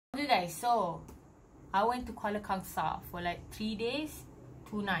guys, so I went to Kuala Kangsar for like 3 days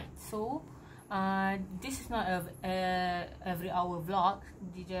 2 nights. So this is not a every hour vlog.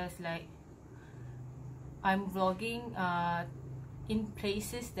 It's just like I'm vlogging in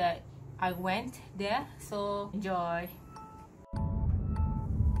places that I went there, so enjoy.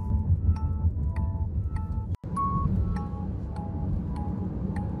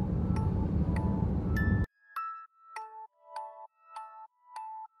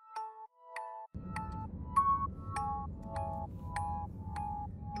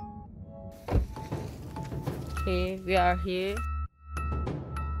 Okay, we are here.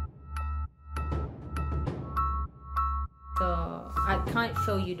 So I can't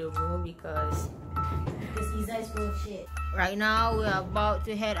show you the room because Iza is full of shit. Right now we are about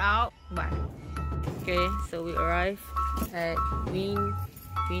to head out. Bye. Okay, so we arrived at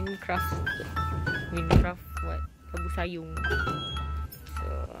Windcraft what? Kabu Sayung.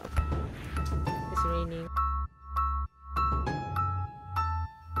 So it's raining.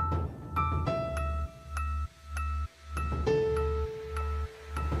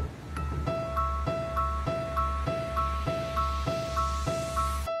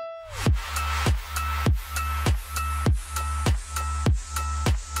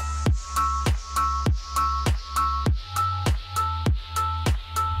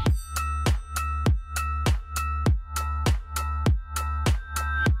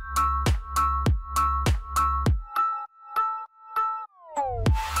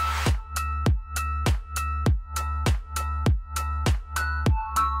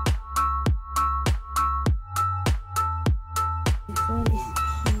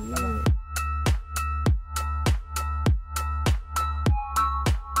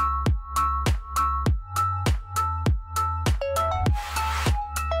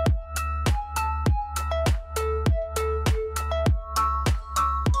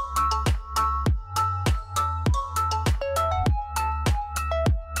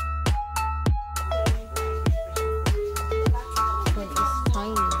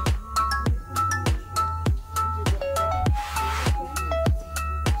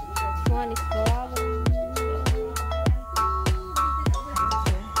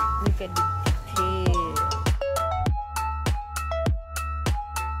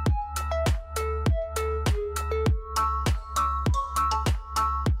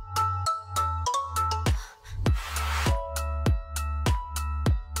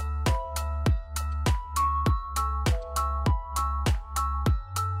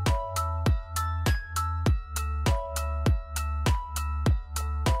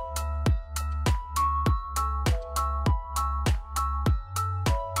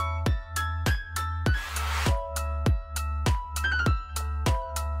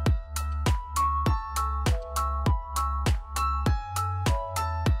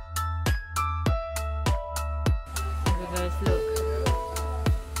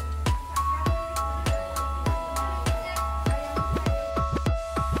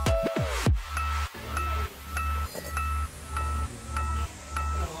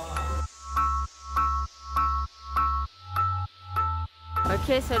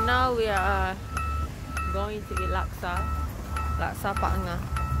 Okay, so now we are going to eat laksa Pak Ngah.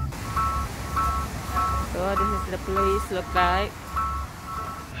 So this is the place look like.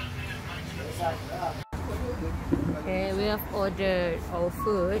 Okay, we have ordered our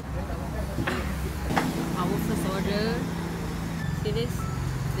food. Our first order. See this?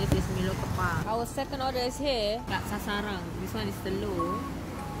 This is Milo Kepak. Our second order is here. Laksa sarang. This one is telur.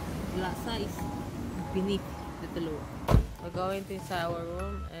 Laksa is beneath the telur. We're going to inside our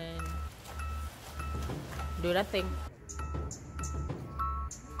room and do that thing.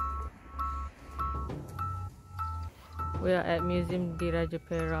 We are at Museum Diraja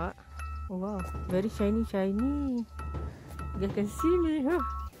Perak. Oh wow, very shiny. You can see me, huh?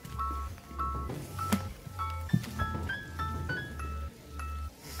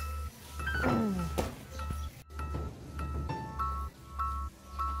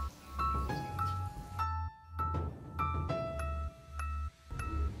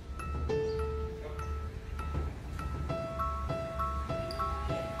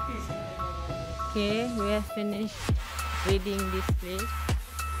 Okay, we have finished reading this place,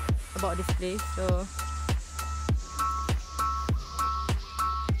 about this place, so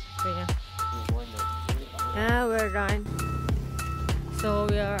yeah, we're done. So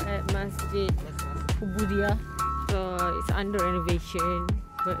we are at Masjid Ubudia, so it's under renovation,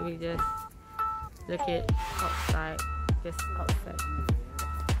 but we just look at outside, just outside.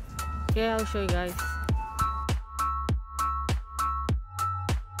 Okay, I'll show you guys.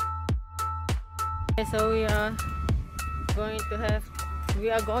 So we are going to have we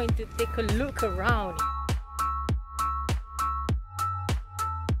are going to take a look around.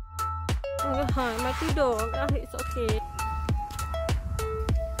 My tidur. It's okay.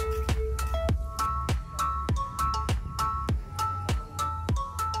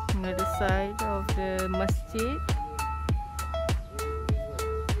 Another side of the masjid.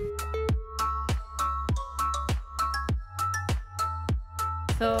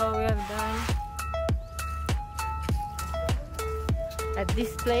 So we have done at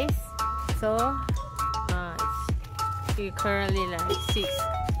this place. So it's currently like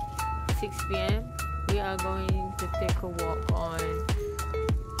 6 p.m. We are going to take a walk on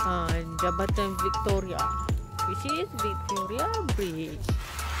Jabatan Victoria, which is Victoria Bridge.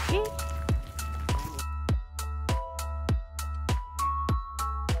 Okay.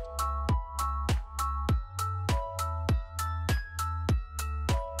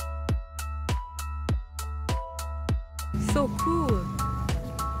 So cool.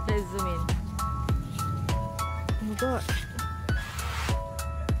 Let's zoom in. Oh my god.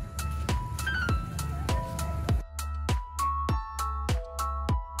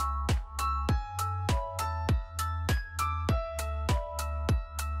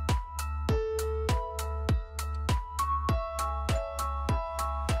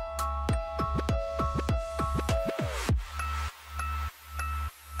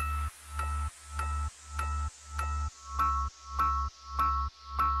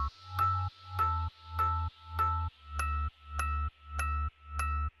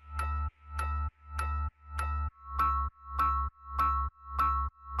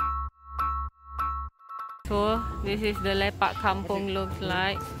 So this is the lepak kampong looks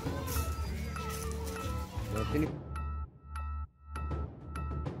like.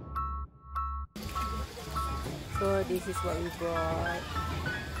 So this is what we brought.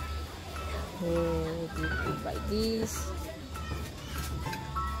 Oh, like this.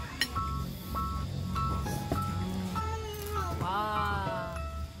 Wow.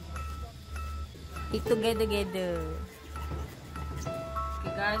 Eat together.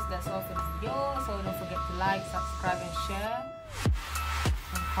 Okay guys, that's all for the video. So don't forget to like, subscribe and share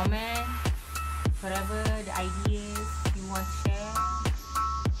and comment whatever the ideas you want to share,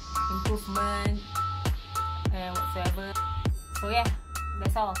 improvement and whatsoever. So yeah,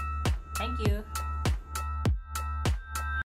 that's all. Thank you.